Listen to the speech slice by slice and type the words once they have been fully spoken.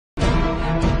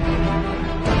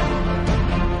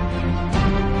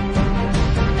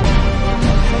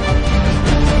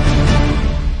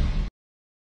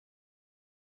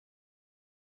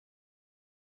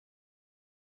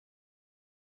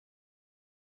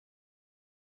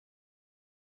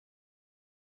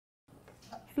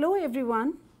Hello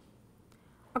everyone.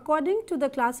 According to the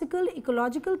classical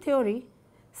ecological theory,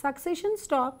 succession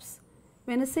stops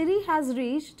when a series has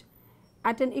reached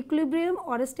at an equilibrium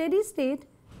or a steady state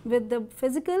with the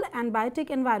physical and biotic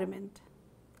environment.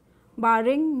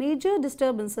 Barring major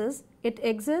disturbances, it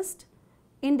exists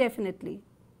indefinitely.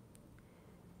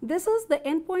 This is the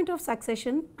endpoint of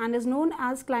succession and is known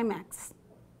as climax.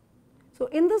 So,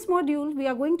 in this module, we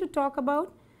are going to talk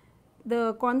about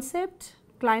the concept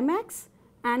climax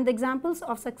and the examples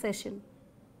of succession.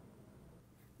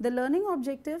 The learning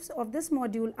objectives of this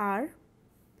module are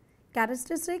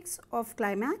characteristics of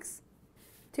climax,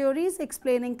 theories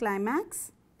explaining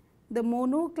climax, the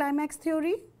monoclimax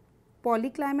theory,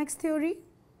 polyclimax theory,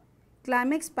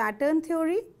 climax pattern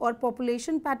theory or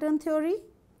population pattern theory.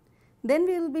 Then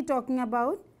we will be talking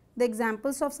about the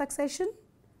examples of succession,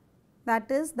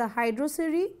 that is the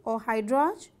hydrosery or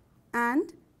hydrarch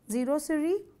and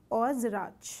xerosery or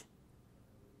xerarch.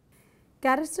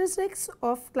 Characteristics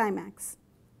of climax.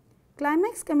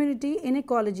 Climax community in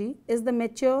ecology is the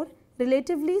mature,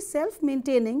 relatively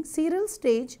self-maintaining serial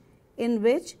stage in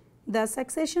which the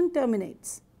succession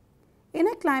terminates. In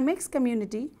a climax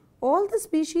community, all the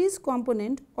species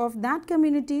component of that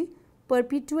community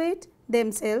perpetuate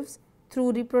themselves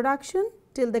through reproduction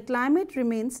till the climate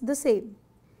remains the same.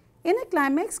 In a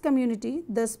climax community,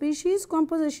 the species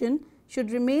composition should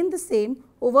remain the same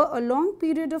over a long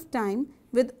period of time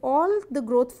with all the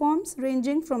growth forms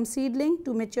ranging from seedling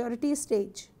to maturity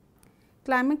stage.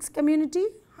 Climax community,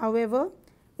 however,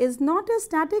 is not a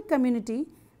static community,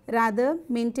 rather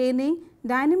maintaining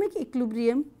dynamic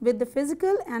equilibrium with the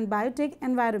physical and biotic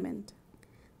environment.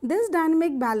 This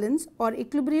dynamic balance or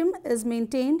equilibrium is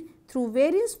maintained through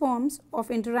various forms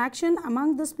of interaction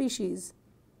among the species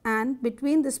and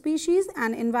between the species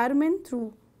and environment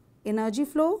through energy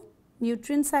flow,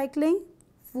 nutrient cycling,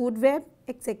 food web,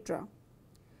 etc.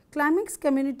 Climax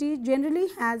community generally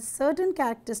has certain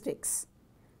characteristics.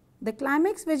 The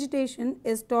climax vegetation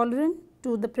is tolerant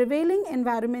to the prevailing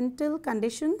environmental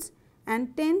conditions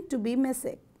and tend to be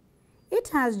mesic. It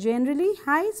has generally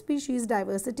high species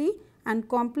diversity and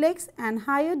complex and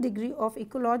higher degree of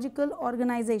ecological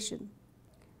organization.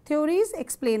 Theories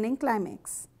explaining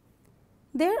climax.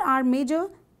 There are major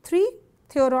three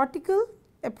theoretical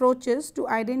approaches to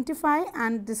identify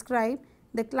and describe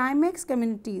the climax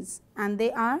communities, and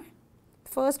they are: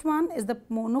 first one is the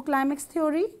monoclimax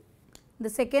theory, the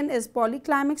second is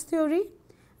polyclimax theory,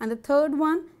 and the third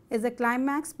one is the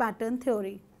climax pattern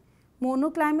theory.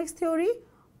 Monoclimax theory,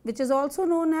 which is also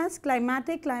known as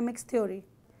climatic climax theory.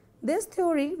 This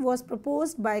theory was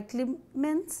proposed by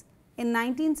Climax in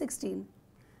 1916.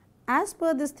 As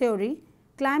per this theory,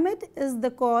 climate is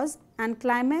the cause and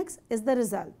climax is the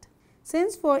result.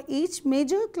 Since for each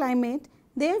major climate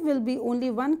there will be only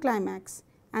one climax,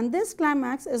 and this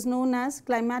climax is known as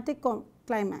climatic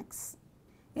climax.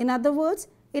 In other words,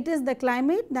 it is the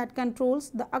climate that controls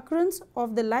the occurrence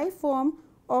of the life form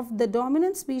of the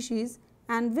dominant species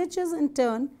and which is in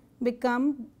turn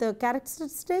become the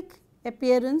characteristic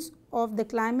appearance of the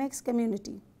climax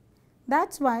community. That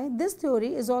is why this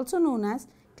theory is also known as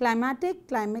climatic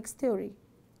climax theory.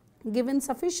 Given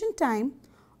sufficient time,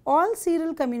 all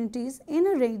cereal communities in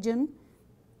a region,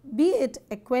 be it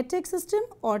aquatic system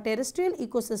or terrestrial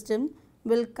ecosystem,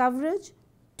 will converge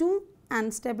to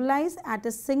and stabilize at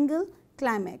a single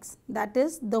climax. That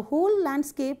is, the whole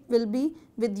landscape will be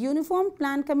with uniform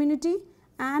plant community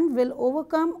and will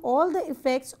overcome all the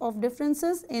effects of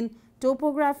differences in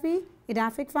topography,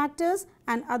 edaphic factors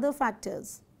and other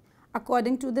factors.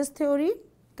 According to this theory,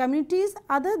 communities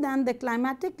other than the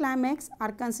climatic climax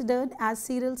are considered as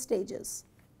cereal stages.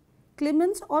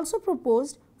 Climax also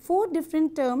proposed 4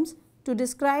 different terms to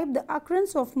describe the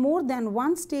occurrence of more than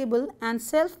one stable and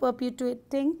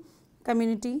self-perpetuating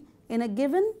community in a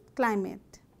given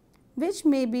climate, which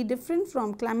may be different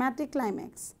from climatic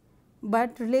climax,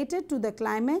 but related to the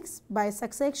climax by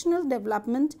successional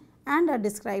development and are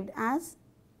described as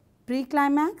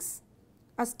pre-climax,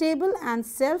 a stable and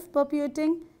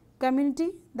self-perpetuating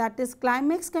community, that is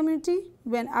climax community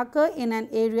when occur in an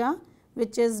area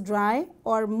which is dry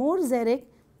or more xeric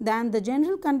than the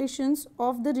general conditions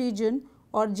of the region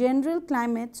or general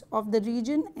climates of the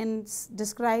region is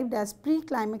described as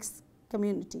pre-climax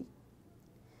community.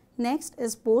 Next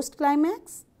is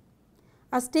post-climax,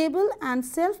 a stable and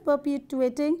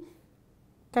self-perpetuating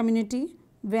community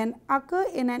when occur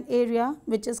in an area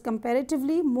which is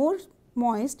comparatively more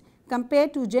moist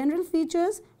compared to general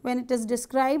features when it is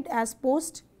described as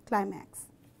post-climax.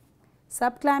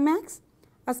 Subclimax,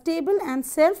 a stable and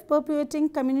self-perpetuating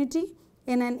community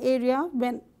in an area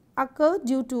when occur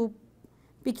due to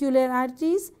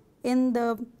peculiarities in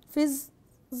the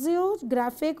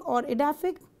physiographic or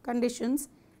edaphic conditions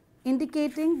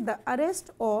indicating the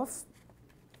arrest of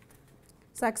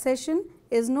succession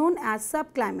is known as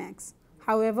subclimax.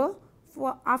 However,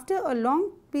 after a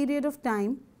long period of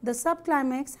time, the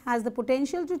subclimax has the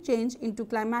potential to change into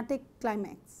climatic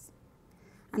climax.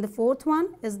 And the fourth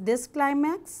one is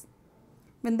disclimax,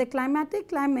 when the climatic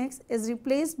climax is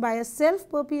replaced by a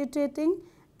self-perpetuating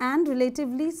and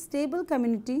relatively stable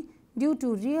community due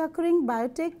to recurring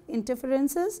biotic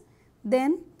interferences,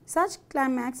 then such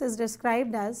climax is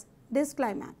described as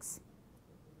disclimax.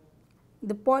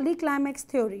 The polyclimax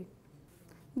theory.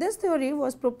 This theory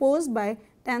was proposed by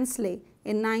Tansley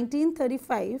in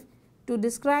 1935 to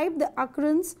describe the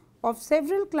occurrence of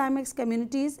several climax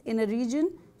communities in a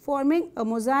region, forming a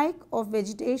mosaic of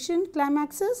vegetation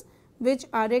climaxes which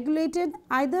are regulated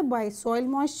either by soil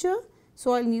moisture,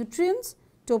 soil nutrients,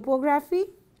 topography,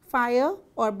 fire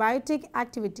or biotic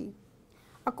activity.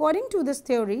 According to this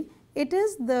theory, it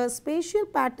is the spatial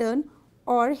pattern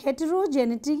or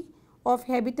heterogeneity of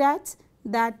habitats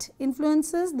that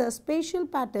influences the spatial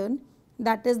pattern,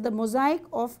 that is the mosaic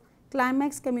of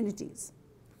climax communities.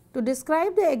 To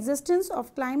describe the existence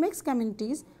of climax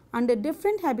communities under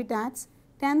different habitats,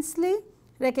 Tansley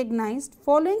recognized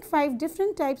following 5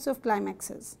 different types of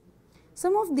climaxes.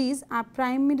 Some of these are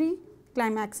primary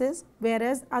climaxes,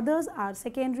 whereas others are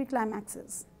secondary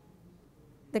climaxes.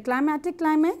 The climatic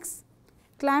climax,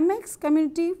 climax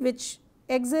community which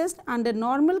exists under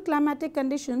normal climatic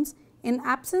conditions in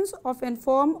absence of a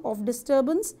form of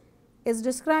disturbance, is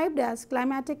described as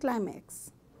climatic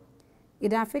climax.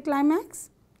 Edaphic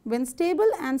climax, when stable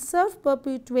and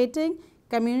self-perpetuating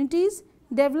communities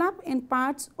develop in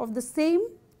parts of the same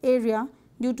area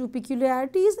due to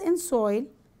peculiarities in soil,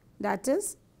 that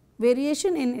is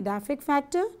variation in edaphic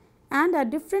factor, and are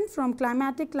different from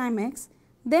climatic climax,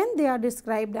 then they are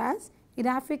described as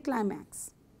edaphic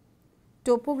climax.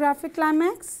 Topographic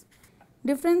climax,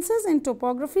 differences in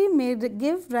topography may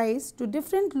give rise to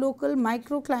different local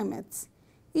microclimates,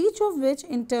 each of which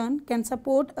in turn can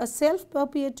support a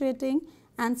self-perpetuating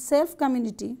and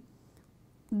self-community.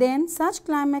 Then such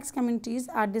climax communities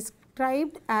are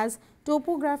described as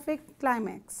topographic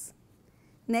climax.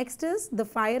 Next is the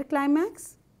fire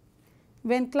climax.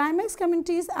 When climax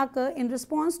communities occur in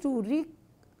response to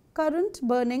recurrent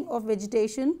burning of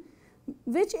vegetation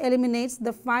which eliminates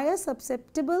the fire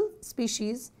susceptible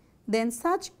species, then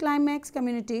such climax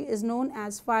community is known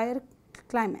as fire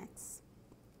climax.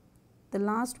 The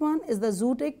last one is the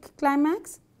zootic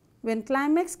climax. When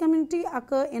climax community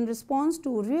occur in response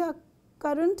to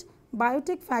recurrent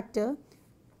biotic factor,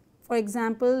 for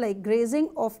example like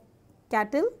grazing of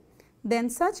cattle, then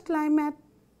such climax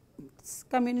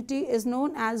community is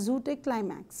known as zootic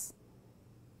climax.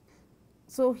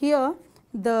 So, here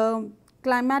the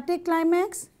climatic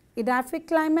climax, edaphic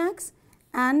climax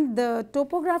and the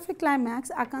topographic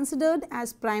climax are considered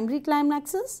as primary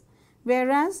climaxes,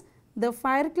 whereas the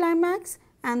fire climax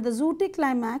and the zootic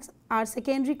climax are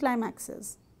secondary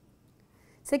climaxes.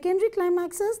 Secondary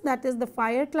climaxes, that is the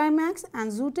fire climax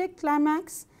and zootic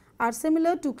climax, are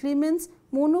similar to Clement's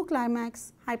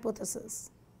monoclimax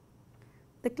hypothesis.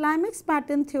 The climax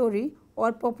pattern theory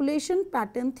or population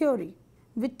pattern theory.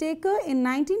 Whittaker in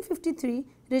 1953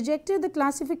 rejected the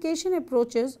classification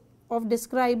approaches of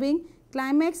describing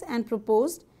climax and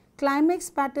proposed climax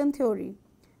pattern theory,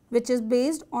 which is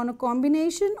based on a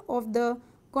combination of the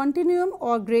continuum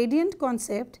or gradient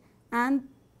concept and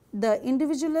the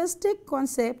individualistic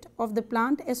concept of the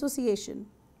plant association.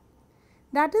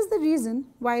 That is the reason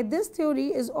why this theory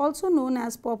is also known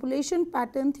as population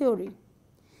pattern theory.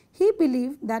 He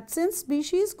believed that since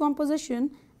species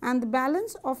composition and the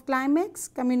balance of climax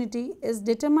community is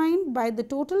determined by the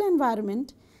total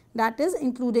environment, that is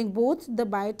including both the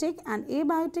biotic and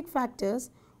abiotic factors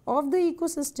of the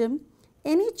ecosystem,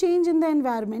 any change in the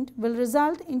environment will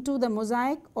result into the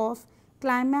mosaic of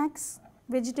climax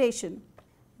vegetation.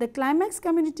 The climax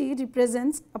community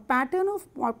represents a pattern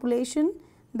of population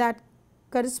that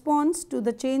corresponds to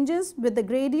the changes with the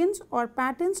gradients or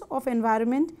patterns of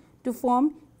environment to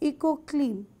form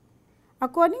ecocline.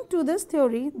 According to this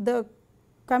theory, the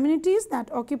communities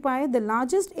that occupy the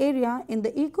largest area in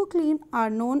the ecocline are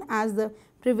known as the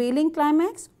prevailing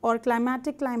climax or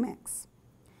climatic climax.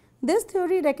 This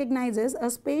theory recognizes a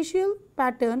spatial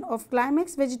pattern of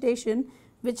climax vegetation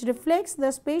which reflects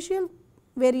the spatial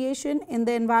variation in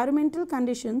the environmental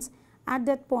conditions at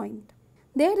that point.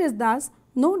 There is thus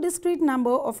no discrete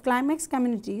number of climax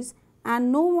communities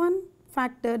and no one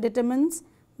factor determines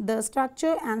the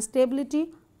structure and stability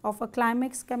of a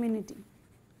climax community.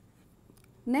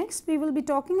 Next, we will be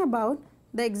talking about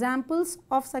the examples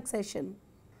of succession.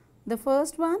 The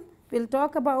first one we'll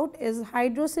talk about is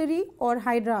hydroceri or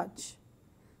hydrarch.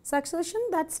 Succession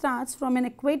that starts from an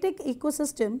aquatic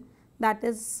ecosystem, that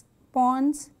is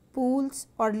ponds, pools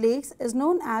or lakes, is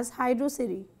known as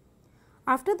hydroceri.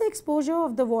 After the exposure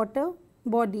of the water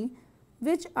body,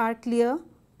 which are clear,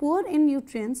 poor in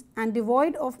nutrients and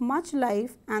devoid of much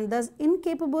life and thus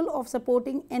incapable of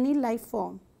supporting any life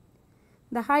form.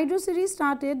 The hydroceri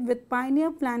started with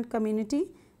pioneer plant community,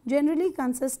 generally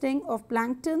consisting of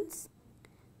planktons,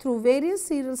 through various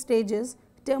serial stages,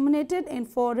 terminated in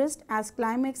forest as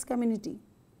climax community.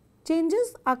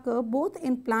 Changes occur both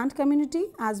in plant community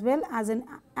as well as in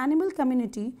animal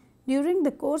community during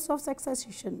the course of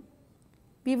succession.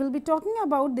 We will be talking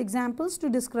about the examples to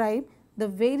describe the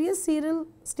various serial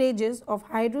stages of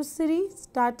hydroceri,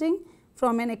 starting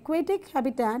from an aquatic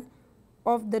habitat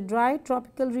of the dry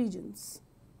tropical regions.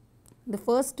 The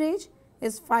first stage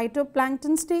is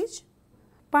phytoplankton stage.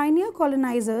 Pioneer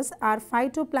colonizers are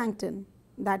phytoplankton,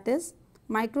 that is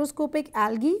microscopic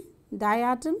algae,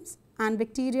 diatoms and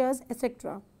bacteria,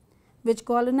 etc., which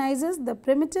colonizes the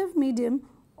primitive medium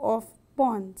of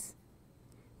ponds.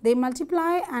 They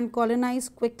multiply and colonize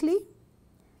quickly.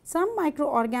 Some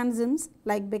microorganisms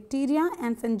like bacteria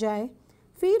and fungi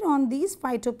feed on these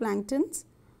phytoplanktons,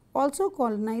 also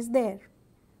colonize there.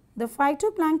 The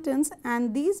phytoplanktons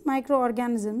and these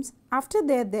microorganisms, after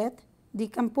their death,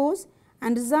 decompose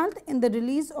and result in the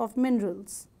release of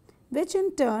minerals, which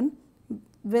in turn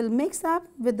will mix up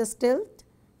with the silt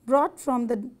brought from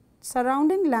the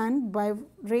surrounding land by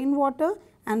rainwater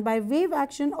and by wave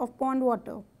action of pond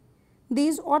water.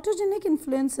 These autogenic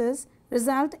influences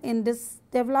result in this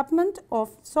development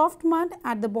of soft mud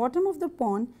at the bottom of the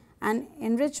pond and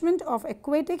enrichment of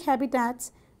aquatic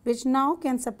habitats, which now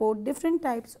can support different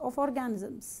types of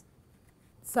organisms.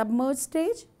 Submerged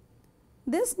stage.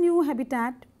 This new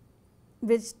habitat,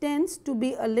 which tends to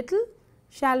be a little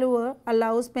shallower,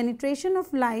 allows penetration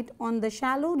of light on the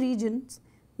shallow regions,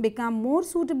 become more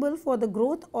suitable for the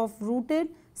growth of rooted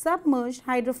submerged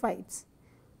hydrophytes.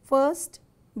 First,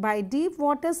 by deep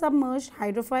water submerged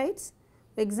hydrophytes,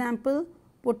 example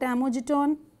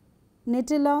Potamogeton,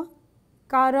 Nitilla,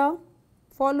 Cara,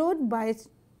 followed by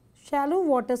shallow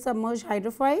water submerged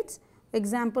hydrophytes,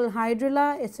 example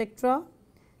Hydrilla, etc.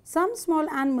 Some small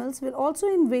animals will also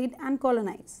invade and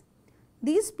colonize.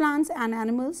 These plants and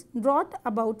animals brought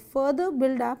about further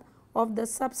build-up of the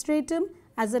substratum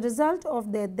as a result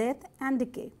of their death and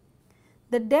decay.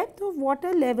 The depth of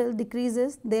water level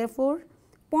decreases, therefore,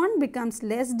 pond becomes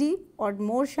less deep or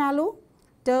more shallow,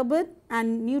 turbid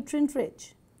and nutrient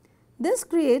rich. This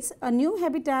creates a new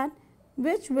habitat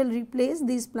which will replace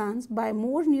these plants by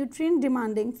more nutrient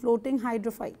demanding floating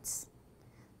hydrophytes.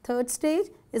 Third stage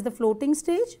is the floating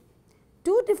stage.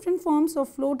 Two different forms of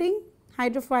floating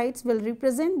hydrophytes will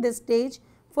represent this stage,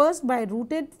 first by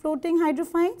rooted floating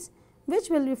hydrophytes, which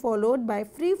will be followed by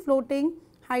free floating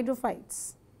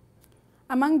hydrophytes.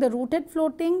 Among the rooted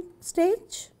floating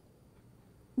stage,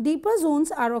 deeper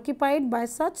zones are occupied by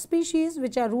such species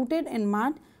which are rooted in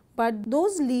mud, but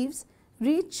those leaves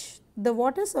reach the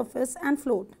water surface and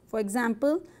float. For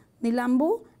example,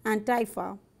 Nilambo and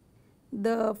Typha.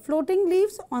 The floating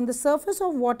leaves on the surface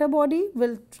of water body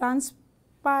will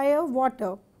transpire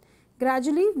water.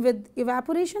 Gradually, with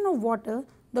evaporation of water,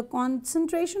 the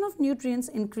concentration of nutrients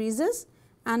increases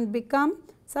and become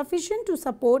sufficient to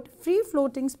support free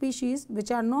floating species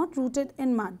which are not rooted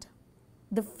in mud.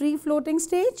 The free floating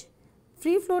stage,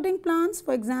 free floating plants,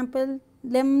 for example,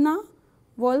 Lemna,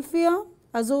 Wolfia,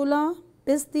 Azolla,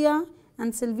 Pisthia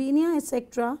and Sylvinia,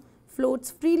 etc.,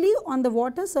 floats freely on the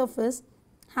water surface,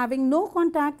 having no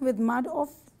contact with mud of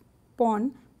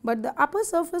pond, but the upper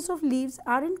surface of leaves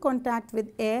are in contact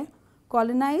with air,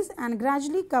 colonize and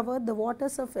gradually cover the water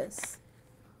surface.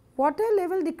 Water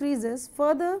level decreases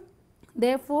further,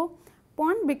 therefore,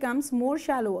 pond becomes more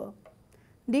shallower.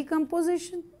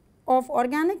 Decomposition of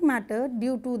organic matter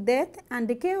due to death and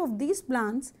decay of these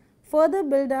plants further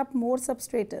build up more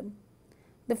substratum.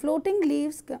 The floating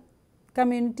leaves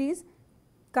communities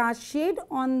cast shade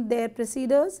on their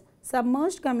preceders,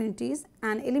 submerged communities,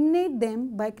 and eliminate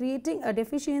them by creating a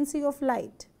deficiency of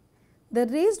light. The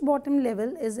raised bottom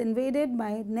level is invaded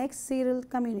by next serial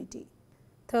community.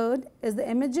 Third is the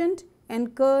emergent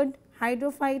anchored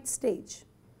hydrophyte stage.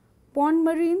 Pond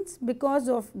marines, because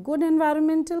of good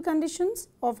environmental conditions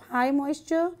of high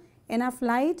moisture, enough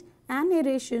light and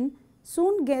aeration,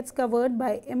 soon gets covered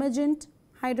by emergent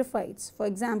hydrophytes, for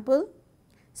example,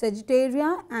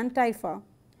 Sagittaria and Typha.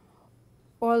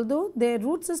 Although their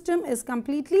root system is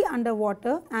completely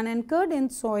underwater and anchored in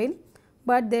soil,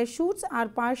 but their shoots are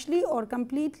partially or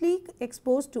completely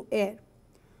exposed to air.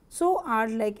 So are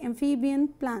like amphibian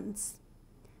plants.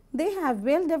 They have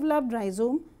well developed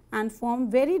rhizome and form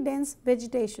very dense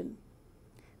vegetation.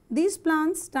 These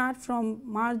plants start from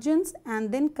margins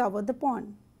and then cover the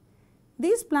pond.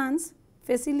 These plants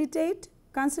facilitate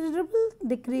considerable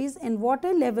decrease in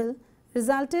water level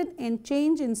resulted in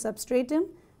change in substratum,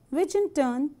 which in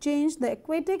turn changed the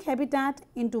aquatic habitat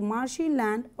into marshy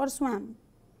land or swamp.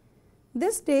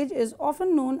 This stage is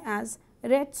often known as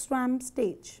red swamp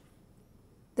stage.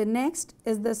 The next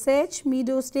is the sedge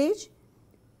meadow stage.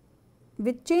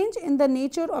 With change in the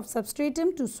nature of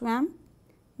substratum to swamp,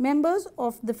 members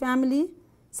of the family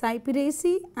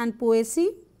Cyperaceae and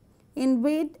Poaceae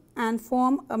invade and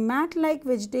form a mat-like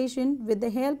vegetation with the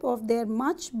help of their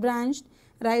much branched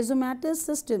rhizomatous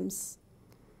systems.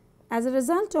 As a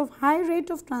result of high rate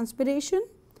of transpiration,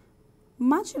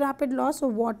 much rapid loss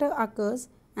of water occurs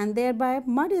and thereby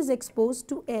mud is exposed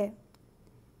to air.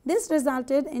 This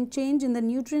resulted in change in the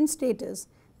nutrient status,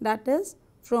 that is,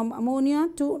 from ammonia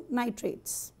to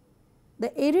nitrates.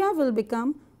 The area will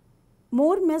become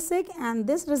more mesic and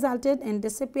this resulted in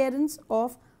disappearance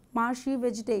of marshy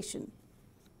vegetation.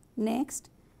 Next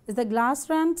is the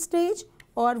grassland stage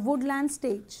or woodland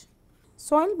stage.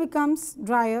 Soil becomes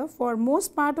drier for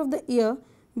most part of the year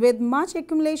with much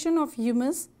accumulation of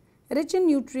humus rich in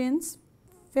nutrients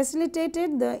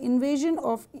facilitated the invasion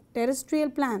of terrestrial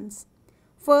plants,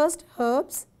 first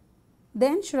herbs,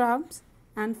 then shrubs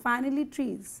and finally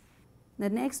trees. The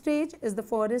next stage is the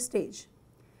forest stage.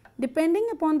 Depending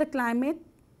upon the climate,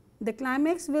 the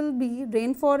climax will be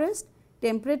rainforest,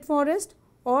 temperate forest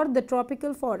or the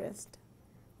tropical forest.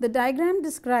 The diagram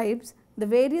describes the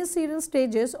various cereal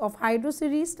stages of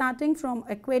hydroceres starting from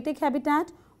aquatic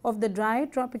habitat of the dry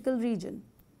tropical region.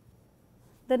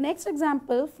 The next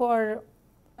example for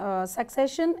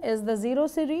succession is the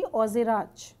xeroceres or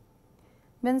xerarch.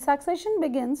 When succession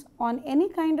begins on any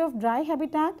kind of dry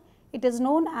habitat, it is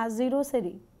known as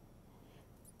xeroceres.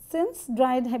 Since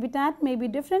dried habitat may be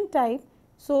different type,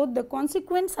 so the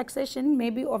consequent succession may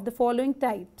be of the following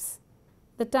types.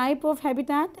 The type of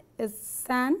habitat is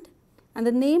sand and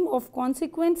the name of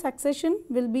consequent succession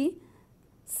will be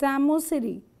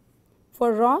Samoceres.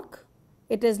 For rock,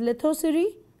 it is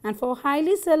Lithoceres, and for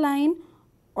highly saline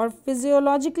or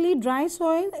physiologically dry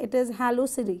soil, it is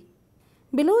Haloceres.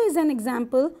 Below is an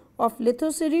example of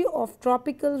Lithoceres of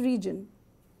tropical region.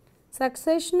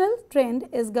 Successional trend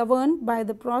is governed by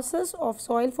the process of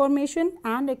soil formation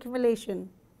and accumulation.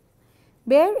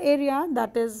 Bare area,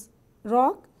 that is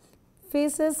rock,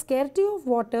 faces scarcity of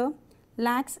water,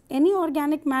 lacks any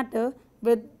organic matter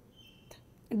with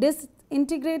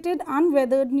disintegrated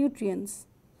unweathered nutrients.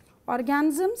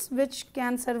 Organisms which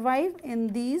can survive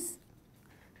in these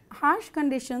harsh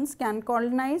conditions can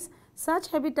colonize such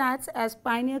habitats as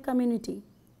pioneer community.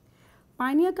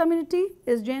 Pioneer community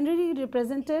is generally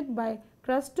represented by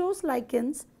crustose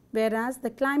lichens, whereas the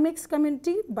climax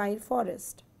community by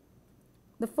forest.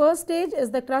 The first stage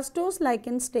is the crustose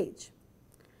lichen stage.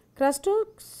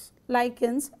 Crustose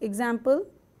lichens, example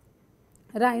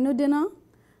Rhinodina,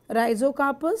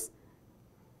 Rhizocarpus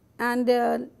and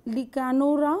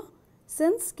Lecanora,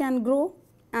 since can grow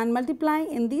and multiply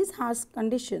in these harsh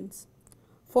conditions,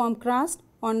 form crust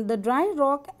on the dry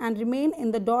rock and remain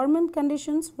in the dormant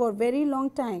conditions for very long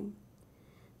time.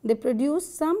 They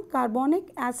produce some carbonic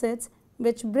acids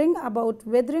which bring about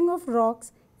weathering of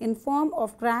rocks in form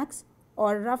of cracks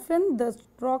or roughen the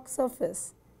rock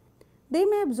surface. They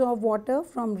may absorb water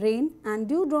from rain and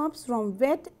dewdrops from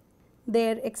wet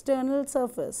their external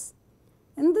surface.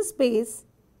 In the space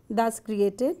thus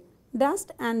created,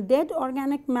 dust and dead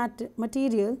organic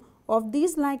material of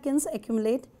these lichens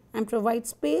accumulate and provide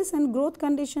space and growth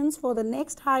conditions for the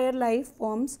next higher life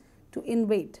forms to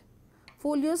invade.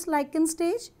 Foliose lichen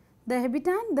stage. The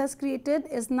habitat thus created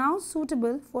is now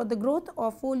suitable for the growth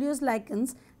of foliose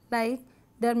lichens like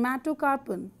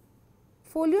Dermatocarpon.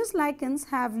 Foliose lichens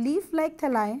have leaf-like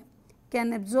thalli,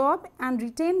 can absorb and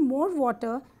retain more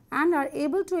water and are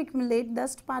able to accumulate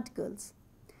dust particles.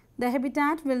 The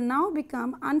habitat will now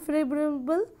become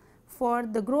unfavorable for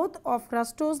the growth of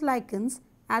crustose lichens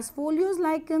as foliose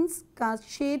lichens cast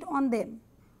shade on them.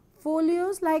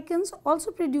 Foliose lichens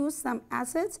also produce some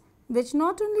acids which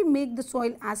not only make the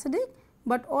soil acidic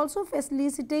but also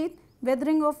facilitate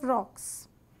weathering of rocks.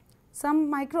 Some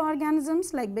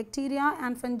microorganisms like bacteria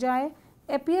and fungi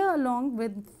appear along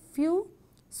with few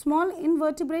small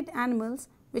invertebrate animals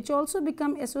which also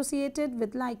become associated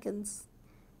with lichens.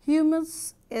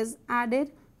 Humus is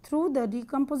added through the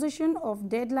decomposition of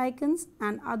dead lichens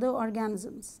and other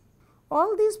organisms.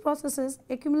 All these processes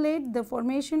accumulate the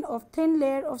formation of thin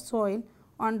layer of soil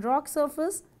on rock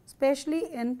surface, especially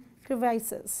in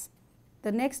crevices.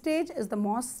 The next stage is the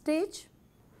moss stage.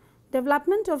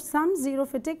 Development of some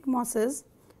xerophytic mosses,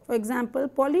 for example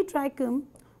Polytrichum,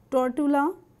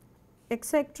 Tortula,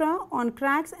 etc. on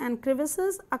cracks and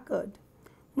crevices occurred.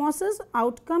 Mosses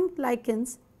outcome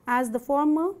lichens, as the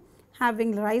former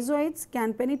having rhizoids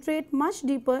can penetrate much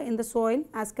deeper in the soil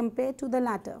as compared to the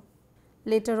latter.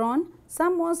 Later on,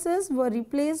 some mosses were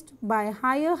replaced by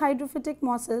higher hydrophytic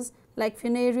mosses like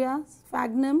Funaria,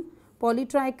 Sphagnum,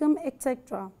 Polytrichum,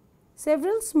 etc.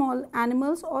 Several small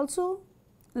animals also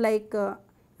like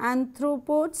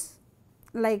arthropods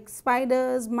like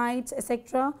spiders, mites,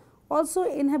 etc. also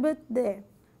inhabit there.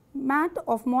 Mat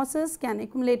of mosses can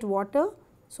accumulate water,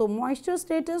 so moisture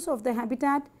status of the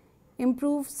habitat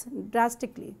improves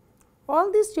drastically.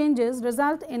 All these changes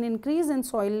result in increase in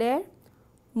soil layer,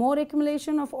 more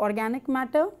accumulation of organic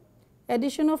matter,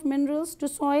 addition of minerals to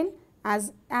soil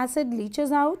as acid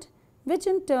leaches out, which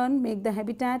in turn make the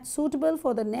habitat suitable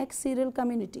for the next cereal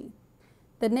community.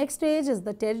 The next stage is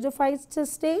the pteridophyte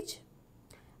stage.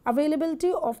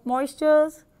 Availability of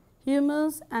moistures,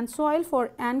 humus and soil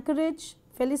for anchorage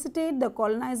facilitate the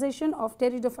colonization of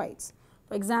pteridophytes,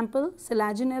 for example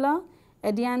Selaginella,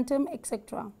 Adiantum,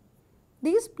 etc.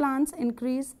 These plants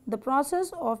increase the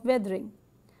process of weathering.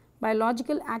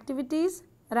 Biological activities,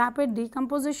 rapid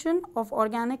decomposition of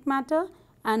organic matter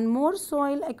and more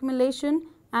soil accumulation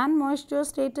and moisture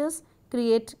status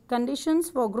create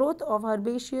conditions for growth of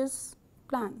herbaceous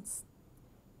plants.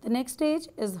 The next stage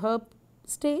is herb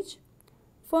stage.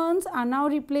 Ferns are now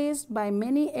replaced by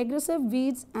many aggressive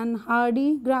weeds and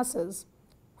hardy grasses.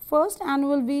 First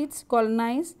annual weeds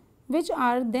colonize, which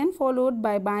are then followed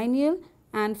by biennial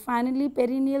and finally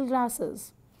perennial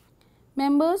grasses.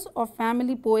 Members of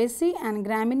family Poaceae and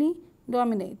Gramineae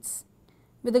dominates.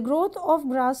 With the growth of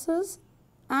grasses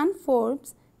and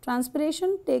forbs,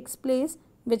 transpiration takes place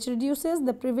which reduces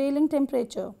the prevailing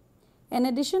temperature. In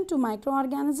addition to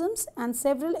microorganisms and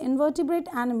several invertebrate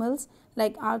animals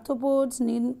like arthropods,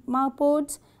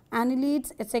 pneumapods,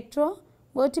 annelids, etc.,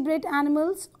 vertebrate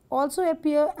animals also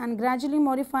appear and gradually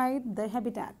modify the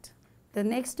habitat. The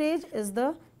next stage is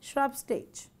the shrub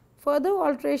stage. Further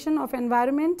alteration of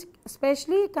environment,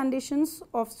 especially conditions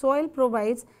of soil,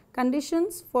 provides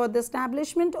conditions for the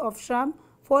establishment of shrub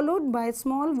followed by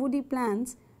small woody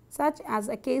plants such as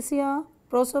acacia,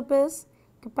 prosopis,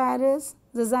 cyperus,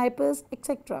 ziziphus,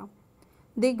 etc.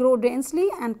 They grow densely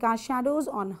and cast shadows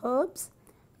on herbs.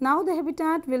 Now the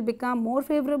habitat will become more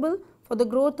favorable for the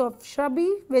growth of shrubby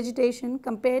vegetation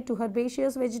compared to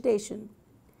herbaceous vegetation.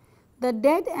 The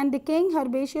dead and decaying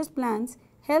herbaceous plants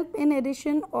help in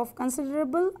addition of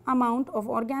considerable amount of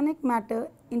organic matter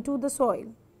into the soil.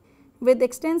 With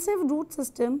extensive root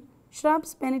system,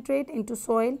 shrubs penetrate into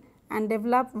soil and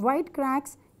develop wide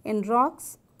cracks in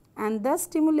rocks and thus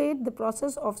stimulate the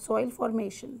process of soil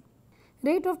formation.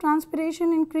 Rate of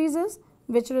transpiration increases,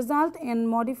 which result in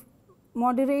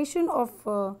moderation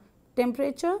of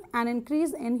temperature and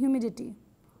increase in humidity.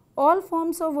 All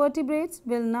forms of vertebrates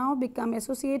will now become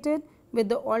associated with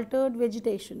the altered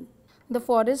vegetation. The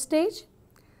forest stage,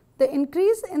 the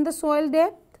increase in the soil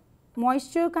depth,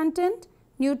 moisture content,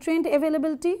 nutrient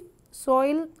availability,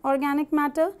 soil organic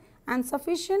matter and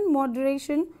sufficient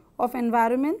moderation of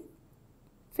environment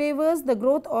favors the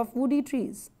growth of woody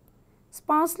trees.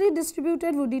 Sparsely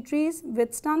distributed woody trees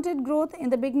with stunted growth in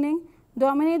the beginning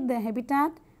dominate the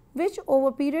habitat, which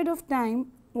over period of time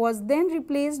was then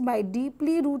replaced by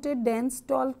deeply rooted dense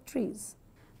tall trees.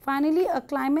 Finally, a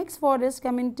climax forest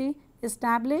community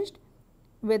established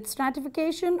with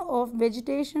stratification of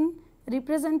vegetation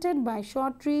represented by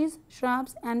short trees,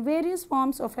 shrubs and various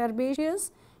forms of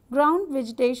herbaceous ground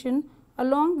vegetation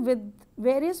along with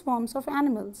various forms of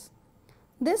animals.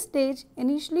 This stage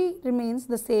initially remains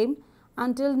the same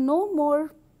until no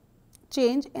more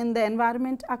change in the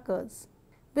environment occurs.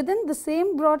 Within the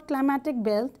same broad climatic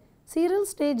belt, cereal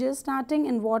stages starting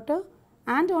in water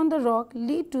and on the rock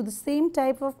lead to the same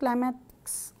type of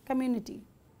climax community.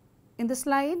 In the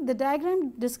slide, the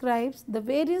diagram describes the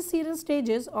various cereal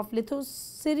stages of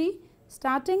lithocere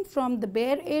starting from the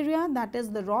bare area, that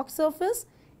is the rock surface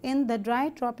in the dry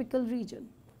tropical region.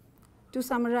 To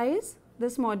summarize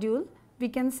this module, we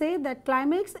can say that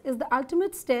climax is the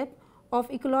ultimate step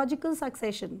of ecological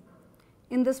succession.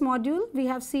 In this module, we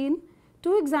have seen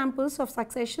two examples of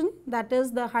succession, that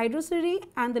is the hydrocere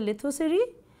and the lithocere.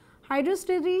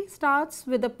 Hydrocere starts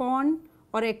with a pond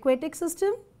or aquatic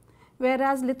system,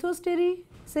 whereas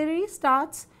lithocere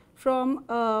starts from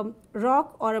a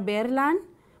rock or a bare land,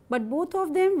 but both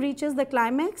of them reaches the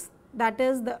climax, that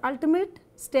is the ultimate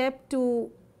step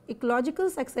to ecological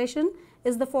succession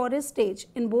is the forest stage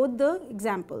in both the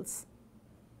examples.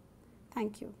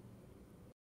 Thank you.